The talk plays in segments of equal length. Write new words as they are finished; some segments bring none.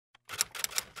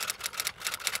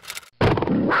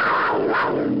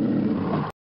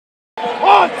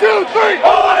3,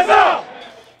 all eyes out!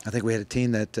 I think we had a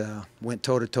team that went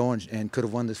toe-to-toe and could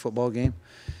have won this football game.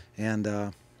 And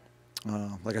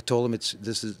like I told them,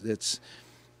 this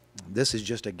is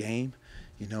just a game.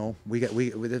 You know, we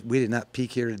did not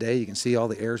peak here today. You can see all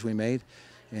the errors we made,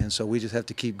 and so we just have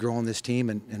to keep growing this team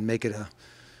and make it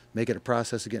a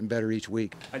process of getting better each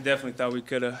week. I definitely thought we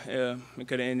could have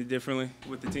ended differently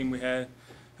with the team we had,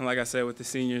 and like I said, with the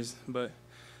seniors. But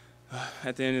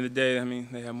at the end of the day, I mean,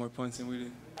 they had more points than we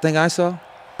did. The thing I saw,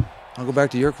 I'll go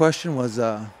back to your question, was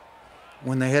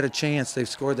when they had a chance, they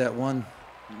scored the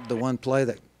one play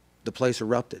that the place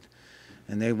erupted,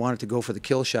 and they wanted to go for the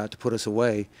kill shot to put us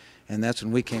away, and that's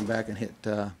when we came back and hit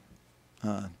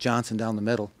Johnson down the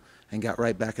middle and got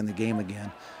right back in the game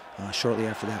again shortly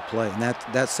after that play. And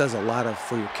that says a lot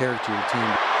for your character, your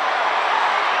team.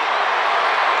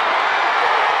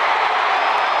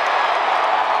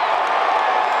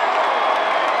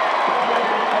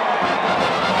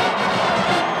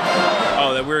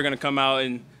 Oh, that we were going to come out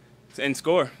and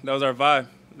score. That was our vibe.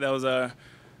 That was our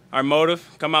motive.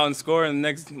 Come out and score, and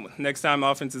next time the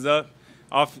offense is up,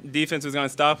 defense was going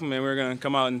to stop them, and we were going to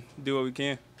come out and do what we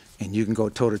can. And you can go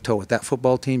toe-to-toe with that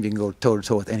football team. You can go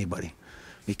toe-to-toe with anybody,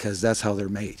 because that's how they're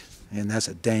made. And that's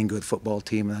a dang good football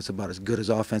team, and that's about as good as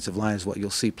offensive line as what you'll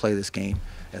see play this game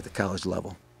at the college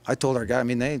level. I told our guy, I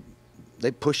mean,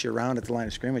 they push you around at the line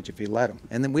of scrimmage if you let them.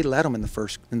 And then we let them in the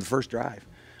first drive.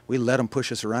 We let them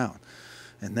push us around.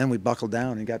 And then we buckled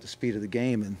down and got the speed of the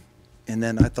game. And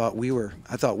then I thought we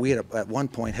had at one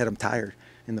point had them tired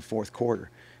in the fourth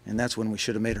quarter. And that's when we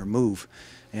should have made our move.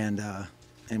 And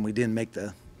we didn't make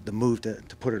the move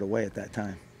to put it away at that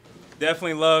time.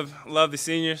 Definitely love the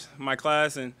seniors, my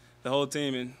class, and the whole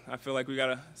team. And I feel like we got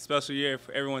a special year if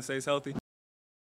everyone stays healthy.